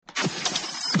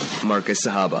Marcus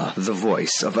Sahaba, the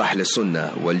voice of Ahl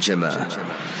Sunnah wal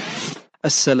Jama'ah.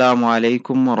 Assalamu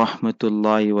alaikum wa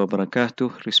rahmatullahi wa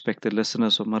barakatuh. Respected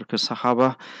listeners of Marcus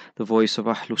Sahaba, the voice of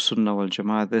Ahl Sunnah wal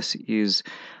Jama'ah. This is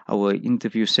our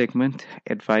interview segment,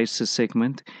 advices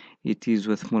segment. It is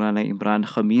with Mulana Imran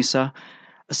Khamissa.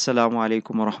 Assalamu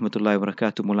alaikum wa rahmatullahi wa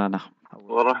barakatuh, Mulana.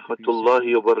 Wa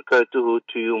rahmatullahi wa barakatuhu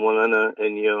to you, Mulana,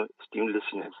 and your esteemed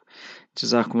listeners.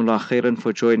 Jazakumullah khairan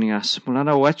for joining us.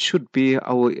 Mulana, what should be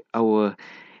our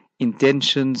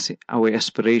intentions, our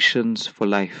aspirations for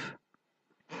life?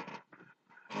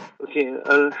 Okay,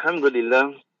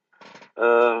 Alhamdulillah.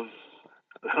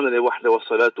 Alhamdulillah wahda wa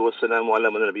salatu wa salamu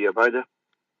ala man nabiyya ba'da.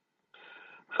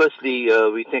 Firstly,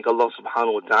 we thank Allah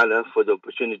subhanahu wa ta'ala for the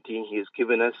opportunity He has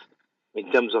given us in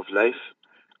terms of life.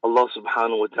 Allah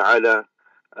subhanahu wa ta'ala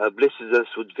blesses us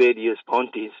with various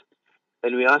bounties,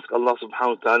 and we ask Allah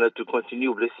subhanahu wa ta'ala to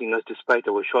continue blessing us despite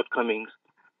our shortcomings,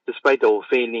 despite our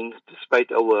failings,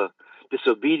 despite our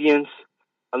disobedience.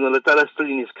 And Allah ta'ala still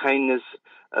in His kindness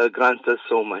grants us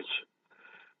so much.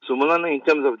 So Maulana, in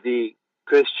terms of the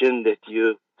question that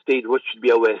you stated, what should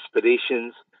be our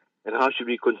aspirations and how should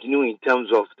we continue in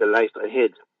terms of the life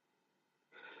ahead?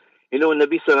 You know,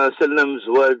 Nabi Sallallahu Alaihi Wasallam's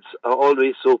words are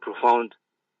always so profound.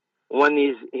 One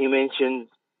is, he mentioned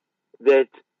that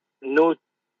no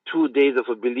 2 days of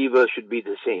a believer should be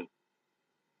the same.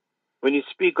 When you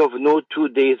speak of no 2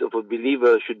 days of a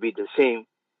believer should be the same,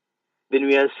 then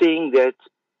we are saying that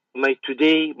my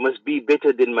today must be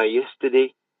better than my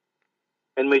yesterday,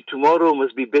 and my tomorrow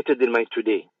must be better than my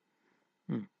today.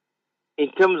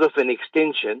 In terms of an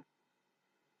extension,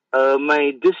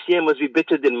 my this year must be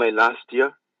better than my last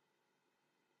year,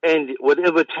 and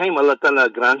whatever time Allah Ta'ala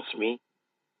grants me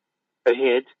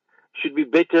ahead should be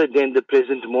better than the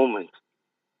present moment.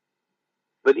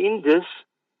 But in this,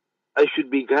 I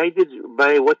should be guided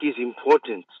by what is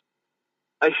important.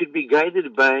 I should be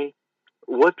guided by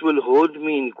what will hold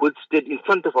me in good stead in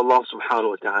front of Allah subhanahu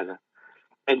wa ta'ala.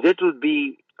 And that would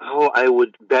be how I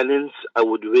would balance, I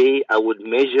would weigh, I would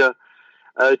measure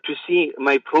to see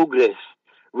my progress,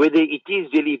 whether it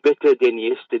is really better than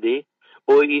yesterday,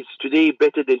 or is today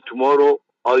better than tomorrow,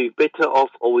 are we better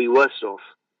off or are we worse off?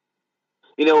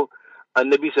 You know,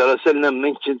 Nabi Sallallahu Alaihi Wasallam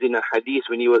mentions in a hadith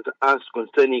when he was asked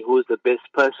concerning who is the best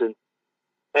person.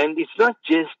 And it's not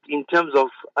just in terms of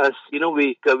us, you know,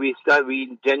 we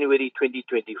in January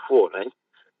 2024, right?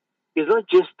 It's not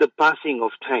just the passing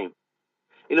of time.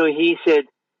 You know, he said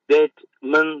that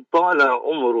man tala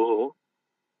umruhu,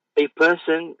 a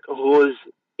person whose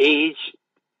age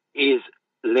is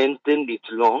lengthened, it's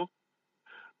long.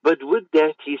 But with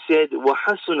that, he said,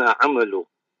 وَحَسُنَ عَمَلُهُ,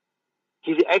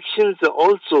 his actions are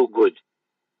also good.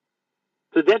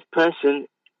 So that person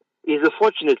is a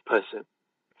fortunate person,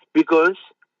 because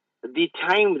the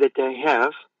time that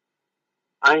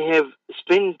I have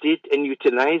spent it and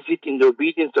utilized it in the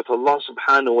obedience of Allah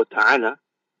subhanahu wa ta'ala.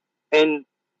 And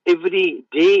every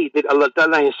day that Allah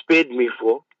ta'ala has spared me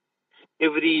for,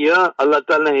 every year Allah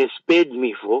ta'ala has spared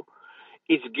me for,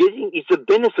 it's a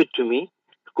benefit to me,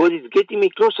 because it's getting me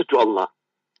closer to Allah.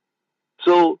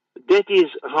 So that is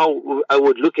how I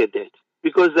would look at that.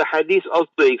 Because the hadith also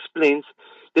explains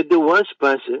that the worst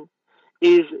person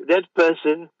is that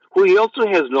person who he also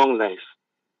has long life.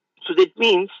 So that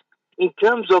means, in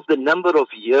terms of the number of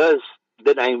years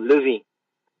that I am living,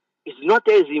 it's not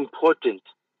as important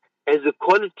as the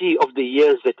quality of the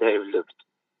years that I have lived.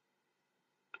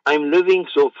 I'm living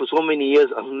for so many years,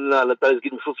 alhamdulillah, Allah Ta'ala has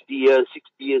given 50 years, 60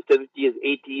 years, 70 years,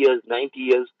 80 years, 90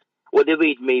 years, whatever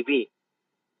it may be.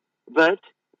 But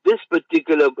this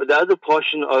particular, the other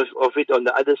portion of it on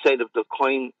the other side of the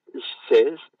coin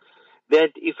says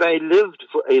that if I lived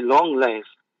for a long life,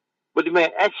 but my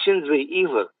actions were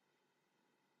evil,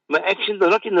 my actions are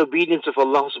not in obedience of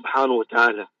Allah subhanahu wa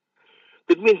ta'ala,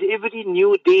 that means every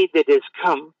new day that has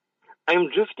come, I'm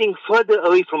drifting further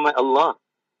away from my Allah.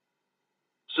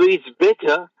 So it's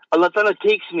better Allah Ta'ala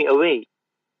takes me away.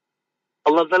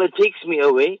 Allah Ta'ala takes me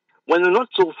away when I'm not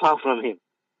so far from Him.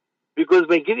 Because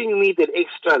by giving me that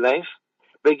extra life,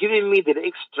 by giving me that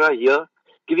extra year,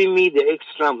 giving me the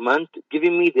extra month,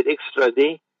 giving me that extra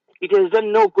day, it has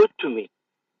done no good to me.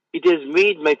 It has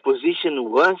made my position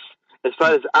worse as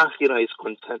far as akhirah is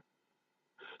concerned.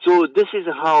 So this is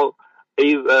how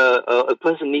a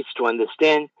person needs to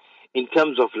understand in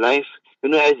terms of life. You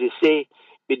know, as they say,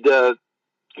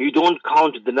 you don't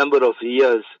count the number of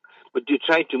years, but you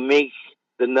try to make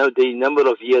the number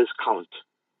of years count.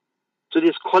 So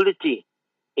there's quality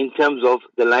in terms of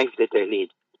the life that I lead.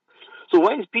 So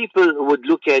while people would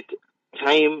look at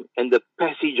time and the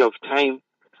passage of time,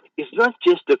 it's not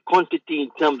just the quantity in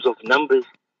terms of numbers,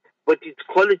 but it's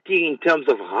quality in terms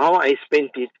of how I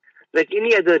spent it, like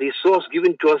any other resource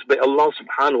given to us by Allah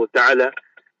subhanahu wa ta'ala,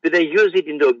 did I use it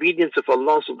in the obedience of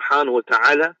Allah subhanahu wa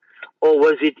ta'ala, or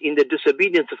was it in the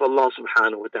disobedience of Allah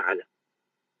subhanahu wa ta'ala?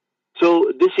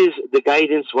 So this is the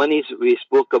guidance. One is we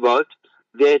spoke about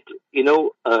that,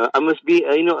 I must be,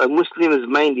 a Muslim's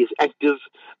mind is active,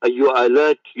 you are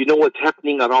alert, you know what's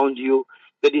happening around you.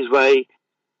 That is why,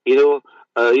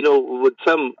 with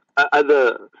some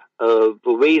other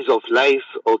ways of life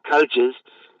or cultures,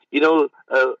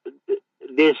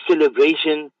 there's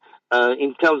celebration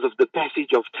in terms of the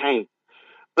passage of time.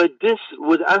 But this,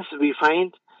 with us, we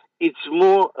find it's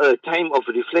more a time of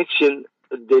reflection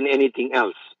than anything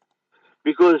else.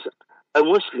 Because a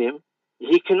Muslim,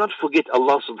 he cannot forget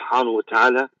Allah subhanahu wa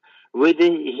ta'ala, whether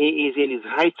he is in his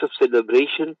heights of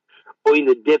celebration or in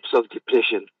the depths of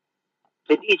depression.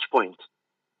 At each point,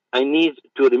 I need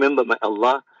to remember my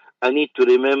Allah. I need to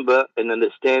remember and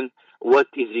understand what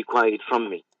is required from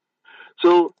me.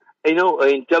 So, in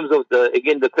terms of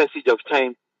the passage of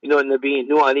time, Nabi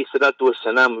Nuh alayhi salatu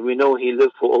wasalam, we know he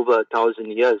lived for over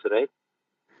 1,000 years, right?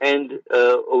 And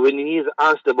when he is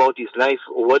asked about his life,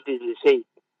 what did he say?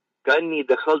 كَأَنِّي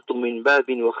دَخَلْتُ مِنْ بَابٍ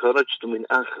وَخَرَجْتُ مِنْ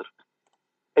آخَرٍ.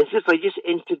 As if I just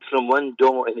entered from one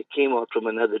door and I came out from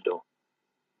another door.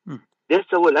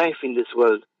 That's our life in this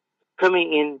world.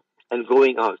 Coming in and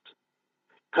going out.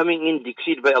 Coming in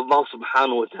decreed by Allah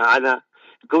subhanahu wa ta'ala.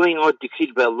 Going out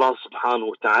decreed by Allah subhanahu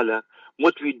wa ta'ala.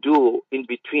 What we do in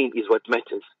between is what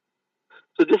matters.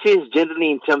 So this is generally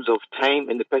in terms of time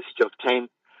and the passage of time.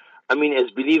 I mean,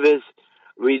 as believers,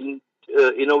 we,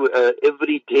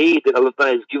 every day that Allah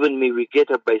Ta'ala has given me, we get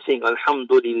up by saying,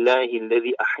 Alhamdulillahi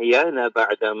alladhi ahyana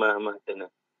ba'da ma amatana.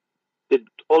 That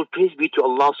all praise be to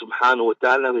Allah subhanahu wa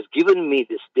ta'ala who has given me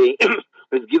this day, who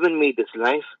has given me this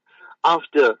life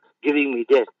after giving me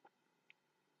death.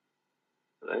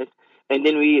 Right? And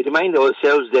then we remind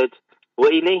ourselves that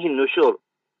وَإِلَيْهِ النُّشُورِ.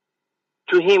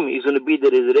 To Him is going to be the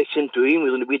resurrection, to Him is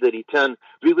going to be the return.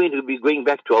 We're going to be going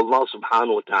back to Allah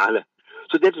subhanahu wa ta'ala.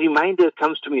 So that reminder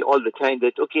comes to me all the time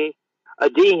that, okay, a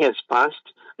day has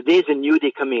passed, there's a new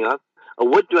day coming up.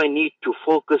 What do I need to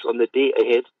focus on the day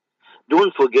ahead?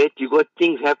 Don't forget, you got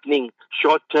things happening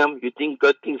short term, you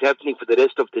got things happening for the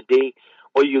rest of the day,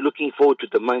 or you're looking forward to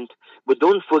the month. But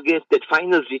don't forget that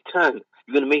final return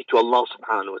you're going to make to Allah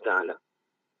subhanahu wa ta'ala.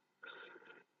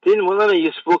 Then, Maulana,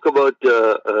 you spoke about,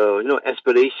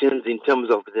 aspirations in terms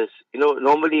of this.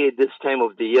 Normally at this time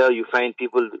of the year, you find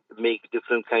people make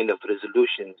different kind of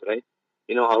resolutions, right?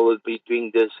 I will be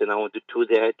doing this and I want to do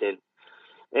that.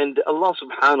 And Allah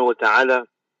subhanahu wa ta'ala,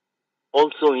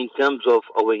 also in terms of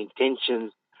our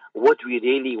intentions, what we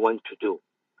really want to do.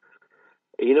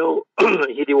 He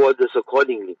rewards us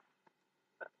accordingly.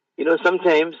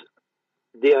 Sometimes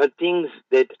there are things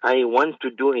that I want to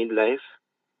do in life,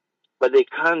 but I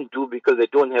can't do because I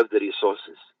don't have the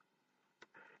resources.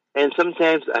 And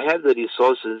sometimes I have the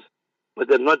resources,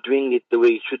 but I'm not doing it the way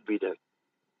it should be done.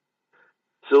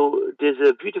 So there's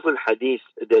a beautiful hadith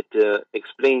that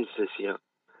explains this here.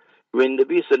 When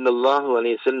Nabi sallallahu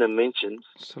alayhi wa sallam mentions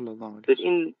that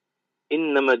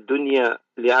إِنَّمَا الدُّنْيَا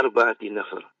لِأَرْبَعَةِ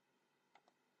نَفَرٍ,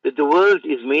 that the world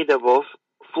is made up of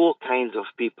 4 kinds of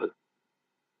people.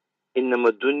 إِنَّمَا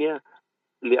الدُّنْيا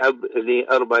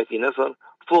لِأَرْبَعَةِ نَفَرٍ,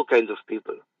 4 kinds of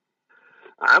people.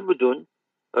 عَبْدٌ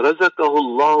رَزَقَهُ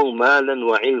اللَّهُ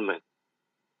مَالًا وَعِلْمًا.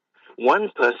 One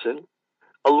person,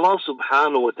 Allah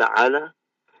subhanahu wa ta'ala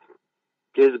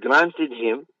has granted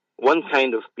him, one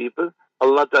kind of people,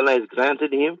 Allah ta'ala has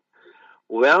granted him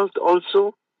wealth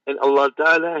also, and Allah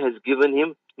ta'ala has given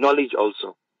him knowledge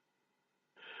also.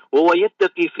 وَهُوَ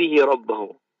يَتَّقِي فِيهِ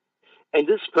رَبَّهُ. And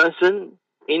this person,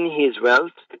 in his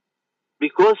wealth,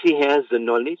 because he has the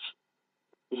knowledge,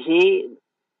 he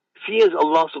fears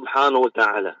Allah subhanahu wa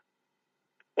ta'ala.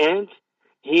 And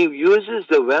he uses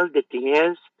the wealth that he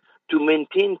has to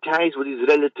maintain ties with his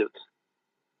relatives.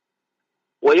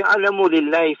 وَيَعْلَمُ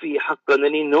لِلَّهِ فِي حَقًّا.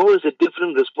 And he knows the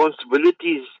different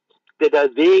responsibilities that are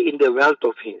there in the wealth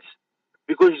of his.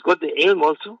 Because he's got the ilm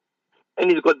also,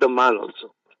 and he's got the mal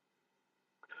also.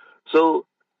 So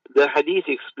the hadith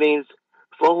explains,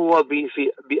 فَهُوَ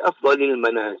بِأَفْضَلِ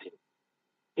الْمَنَازِلِ.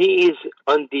 He is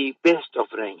on the best of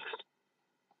ranks.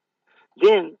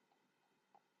 Then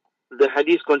the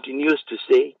hadith continues to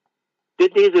say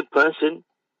that there is a person,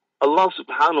 Allah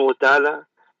subhanahu wa ta'ala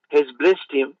has blessed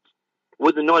him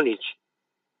with knowledge.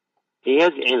 He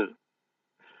has ilm.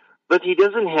 But he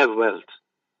doesn't have wealth.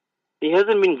 He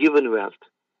hasn't been given wealth.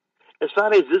 As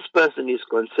far as this person is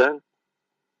concerned,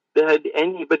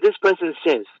 but this person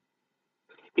says,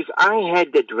 if I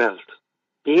had that wealth,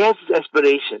 he has this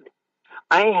aspiration,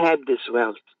 I had this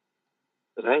wealth,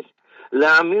 right?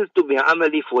 لَعَمِلْتُ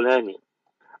بِعَمَلِ فُلَانِ.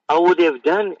 I would have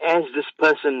done as this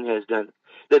person has done.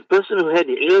 That person who had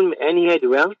ilm and he had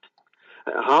wealth,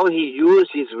 how he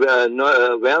used his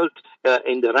wealth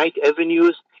in the right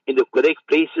avenues, in the correct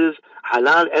places,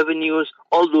 halal avenues,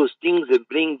 all those things that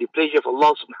bring the pleasure of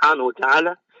Allah subhanahu wa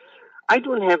ta'ala. I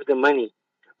don't have the money,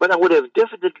 but I would have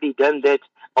definitely done that.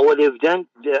 I would have done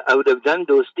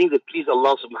those things that please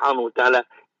Allah subhanahu wa ta'ala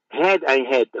had I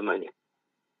had the money.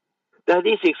 The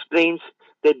hadith explains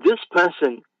that this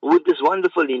person with this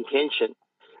wonderful intention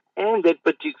and that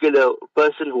particular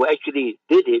person who actually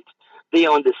did it, they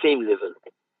are on the same level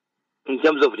in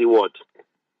terms of reward.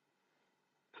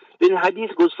 Then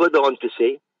hadith goes further on to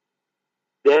say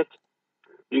that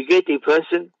you get a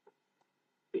person,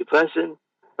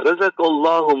 رَزَقَ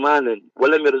اللَّهُ مَالًا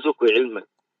وَلَمْ يَرْزُقْهُ عِلْمًا,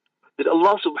 that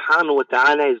Allah subhanahu wa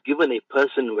ta'ala has given a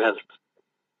person wealth,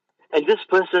 and this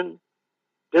person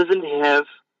doesn't have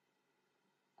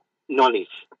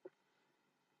knowledge.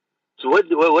 So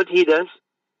what he does,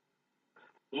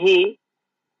 he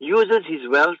uses his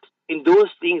wealth in those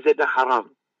things that are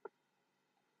haram.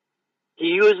 He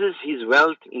uses his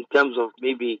wealth in terms of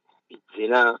maybe it's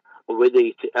zina, or whether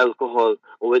it's alcohol,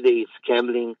 or whether it's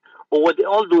gambling, or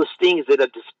all those things that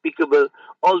are despicable,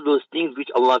 all those things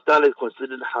which Allah Ta'ala has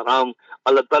considered haram.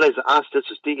 Allah Ta'ala has asked us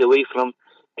to stay away from.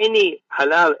 Any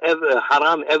haram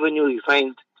avenue you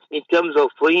find in terms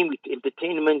of, for him, it's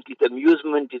entertainment, it's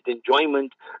amusement, it's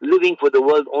enjoyment, living for the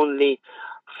world only,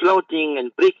 flouting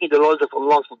and breaking the laws of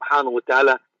Allah subhanahu wa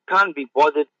ta'ala, can't be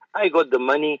bothered. I got the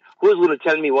money, who's going to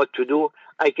tell me what to do?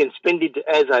 I can spend it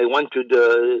as I want to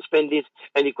spend it,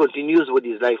 and he continues with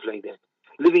his life like that,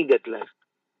 living that life.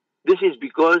 This is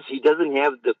because he doesn't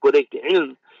have the correct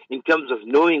ilm in terms of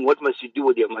knowing what must you do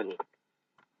with your money.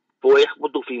 He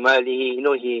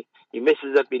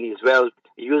messes up in his wealth,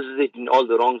 he uses it in all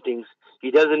the wrong things.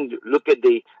 He doesn't look at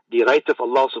the rights of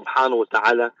Allah subhanahu wa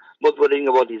ta'ala, not worrying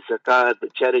about his zakat, the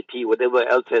charity, whatever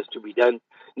else has to be done.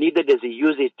 Neither does he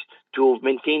use it to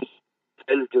maintain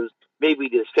relatives. Maybe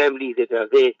there's families that are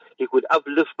there. He could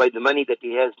uplift by the money that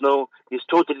he has. No, he's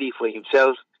totally for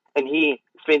himself, and he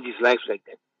spends his life like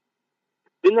that.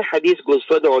 Then the hadith goes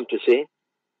further on to say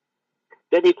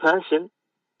that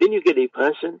then you get a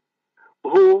person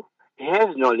who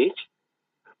has knowledge,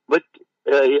 but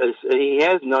he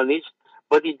has knowledge,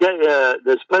 but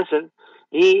this person,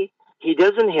 he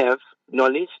doesn't have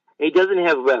knowledge, he doesn't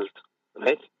have wealth,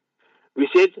 right? We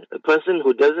said a person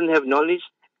who doesn't have knowledge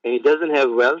and he doesn't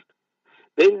have wealth,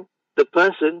 then the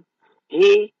person,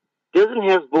 he doesn't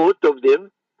have both of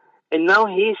them, and now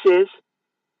he says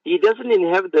he doesn't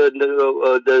even have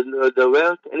the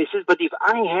wealth, and he says, but if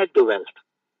I had the wealth,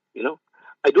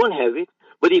 I don't have it,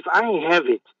 but if I have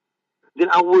it, then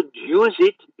I would use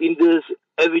it in these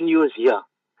avenues here.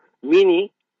 Meaning,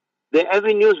 the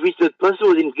avenues which the person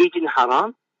was engaged in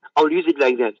haram, I'll use it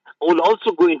like that. I will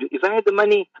also go into, if I had the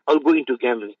money, I'll go into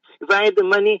gambling. If I had the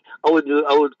money, I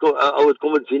would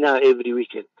commit zina every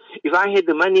weekend. If I had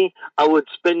the money, I would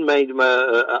spend my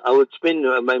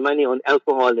money on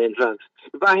alcohol and drugs.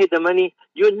 If I had the money,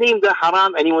 you name the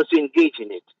haram and he wants to engage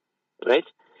in it, right?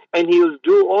 And he will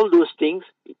do all those things.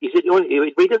 He said, but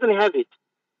he doesn't have it.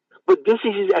 But this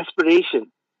is his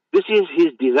aspiration. This is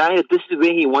his desire. This is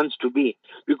where he wants to be.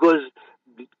 Because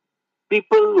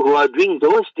people who are doing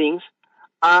those things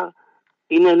are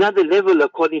in another level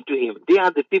according to him. They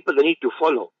are the people I need to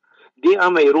follow. They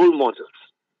are my role models.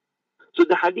 So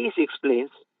the hadith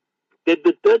explains that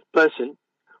the third person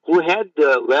who had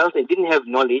the wealth and didn't have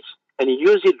knowledge and he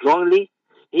used it wrongly,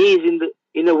 he is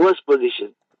in a worse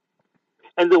position.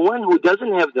 And the one who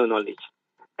doesn't have the knowledge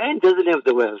and doesn't have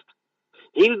the wealth,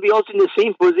 he will be also in the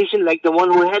same position like the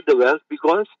one who had the wealth,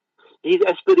 because his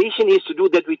aspiration is to do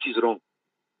that which is wrong.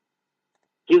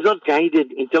 He's not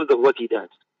guided in terms of what he does.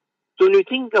 So when we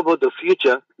think about the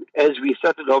future, as we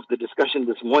started off the discussion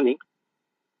this morning,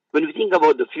 when we think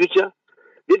about the future,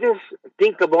 let us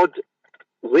think about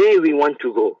where we want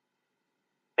to go.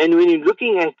 And when you're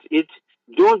looking at it,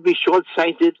 don't be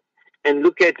short-sighted and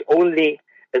look at only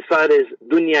as far as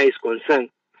dunya is concerned.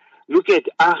 Look at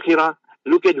akhirah,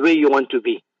 look at where you want to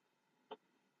be.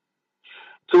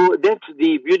 So that's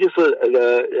the beautiful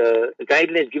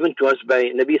guidelines given to us by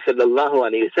Nabi sallallahu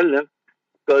alayhi wasallam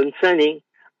concerning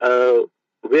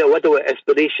what our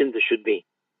aspirations should be.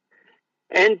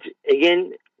 And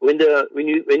again, when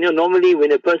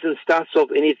a person starts off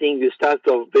anything, you start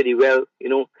off very well.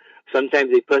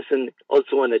 Sometimes a person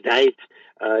also on a diet.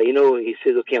 He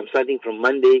says, okay, I'm starting from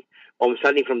Monday, or I'm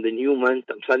starting from the new month,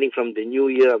 I'm starting from the new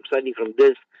year, I'm starting from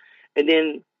this. And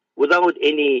then without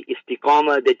any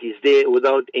istiqamah that is there,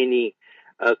 without any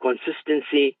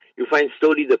consistency, you find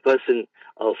slowly the person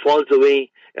falls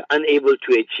away, unable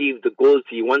to achieve the goals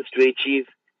he wants to achieve,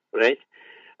 right?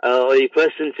 Or a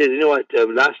person says, you know what,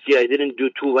 last year I didn't do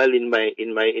too well in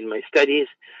my studies.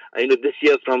 This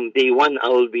year from day one I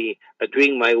will be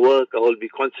doing my work. I will be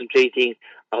concentrating.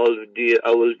 I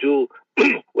will do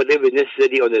whatever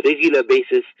necessary on a regular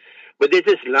basis. But they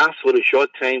just last for a short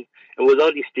time, and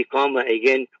without istiqamah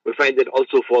again, we find that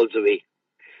also falls away.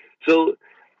 So,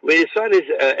 as far as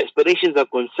aspirations are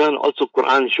concerned, also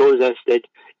Quran shows us that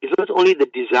it's not only the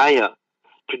desire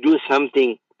to do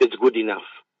something that's good enough.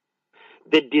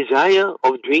 The desire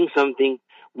of doing something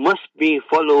must be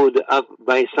followed up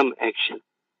by some action.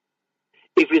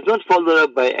 If it's not followed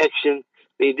up by action,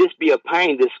 may this be a pie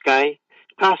in the sky,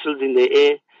 castles in the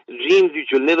air, dreams which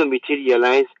will never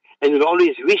materialize, and you'll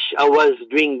always wish I was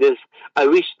doing this, I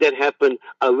wish that happened,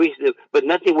 I wish that, but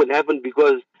nothing would happen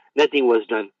because nothing was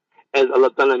done. As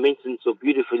Allah Ta'ala mentions so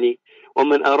beautifully,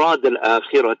 وَمَنْ أَرَادَ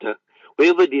الْآخِرَةَ,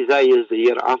 whoever desires the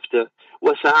year after,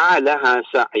 وَسَعَى لَهَا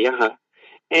سَعْيَهَا,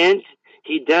 and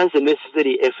he does the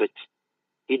necessary effort.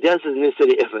 He does the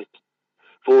necessary effort.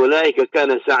 فَأُولَٰئِكَ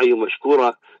كَانَ سَعْيُ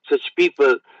مَشْكُورًا, such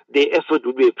people, their effort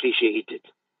will be appreciated.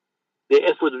 Their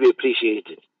effort will be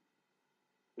appreciated.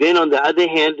 Then on the other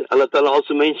hand, Allah Ta'ala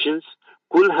also mentions,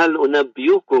 قُلْ هَلْ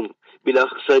أُنَبِّئُكُمْ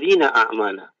بِالْأَخْسَرِينَ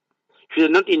أَعْمَالًا. Should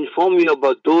I not inform you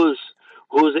about those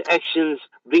whose actions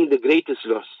bring the greatest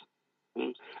loss?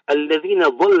 الَّذِينَ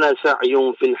ضَلَّ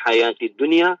سَعْيُهُمْ فِي الْحَيَاةِ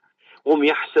الدُّنْيَا هُمْ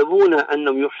يَحْسَبُونَ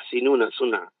أَنَّهُمْ يُحْسِنُونَ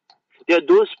صُنْعًا. They are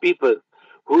those people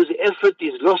whose effort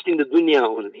is lost in the dunya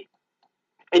only.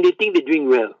 And they think they're doing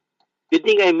well. They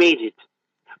think I made it.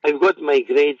 I've got my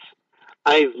grades.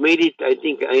 I've made it. I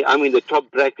think I'm in the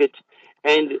top bracket.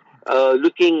 And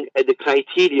looking at the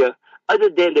criteria, other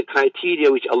than the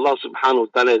criteria which Allah subhanahu wa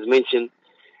ta'ala has mentioned,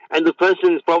 and the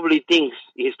person probably thinks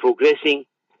he's progressing.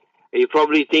 He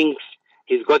probably thinks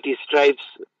he's got his stripes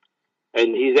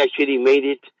and he's actually made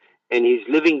it and he's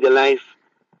living the life.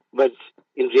 But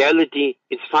in reality,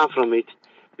 it's far from it.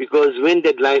 Because when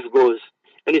that life goes,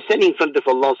 and he's standing in front of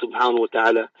Allah subhanahu wa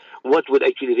ta'ala, what would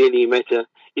actually really matter?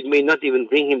 It may not even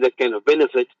bring him that kind of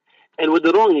benefit. And with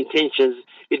the wrong intentions,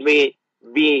 it may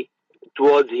be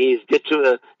towards his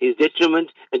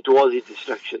detriment and towards his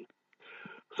destruction.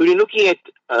 So you're looking at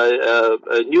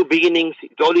new beginnings.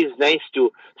 It's always nice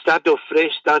to start off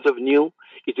fresh, start off new.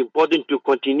 It's important to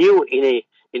continue in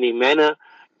a manner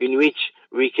in which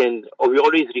we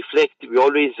always reflect, we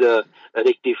always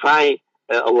rectify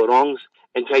our wrongs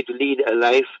and try to lead a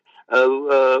life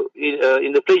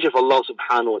in the pleasure of Allah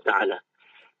subhanahu wa ta'ala.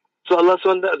 So Allah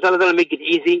subhanahu wa ta'ala make it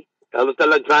easy. Allah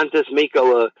ta'ala grant us, make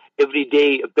our every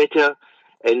day better.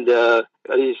 And as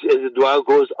the dua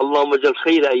goes, Allahumma jal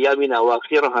khayra ayyamina wa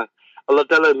akhiraha. Allah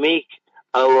ta'ala make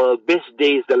our best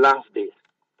days the last days.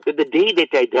 That the day that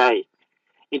I die,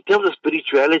 in terms of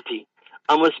spirituality,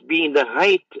 I must be in the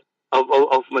height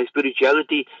of my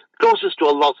spirituality, closest to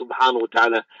Allah subhanahu wa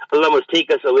ta'ala. Allah must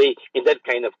take us away in that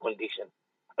kind of condition.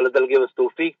 Allah ta'ala give us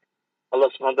tawfiq. Allah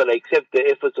subhanahu wa ta'ala accept the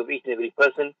efforts of each and every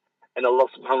person. And Allah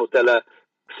subhanahu wa ta'ala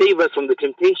save us from the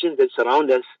temptations that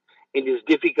surround us in these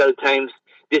difficult times.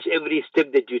 This every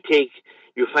step that you take,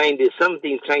 you find there's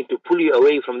something trying to pull you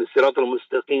away from the Sirat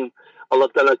al-Mustaqim. Allah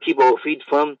ta'ala keep our feet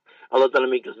firm. Allah ta'ala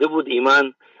make us live with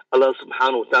Iman. Allah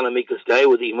subhanahu wa ta'ala make us die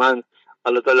with Iman.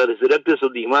 Allah ta'ala resurrect us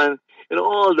with Iman. And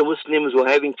all the Muslims who are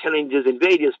having challenges in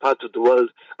various parts of the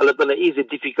world, Allah ta'ala ease the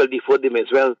difficulty for them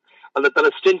as well. Allah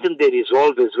ta'ala strengthen their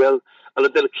resolve as well. Allah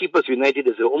ta'ala keep us united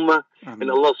as a ummah. Amen.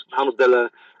 And Allah subhanahu wa ta'ala,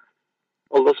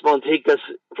 Allah subhanahu wa ta'ala take us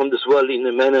from this world in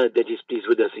a manner that is pleased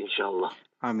with us, inshallah.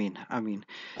 Ameen, Ameen.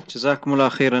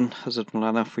 Jazakumullah khairan, Hazrat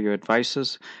Mulana, for your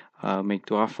advices. Make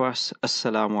dua for us.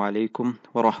 Assalamu alaikum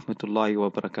wa rahmatullahi wa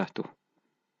barakatuh.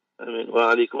 Ameen.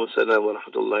 Wa alaikum assalam wa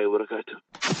rahmatullahi wa barakatuh.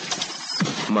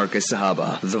 Marcus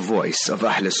Sahaba, the voice of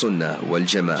Ahl Sunnah wal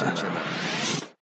Jama'ah.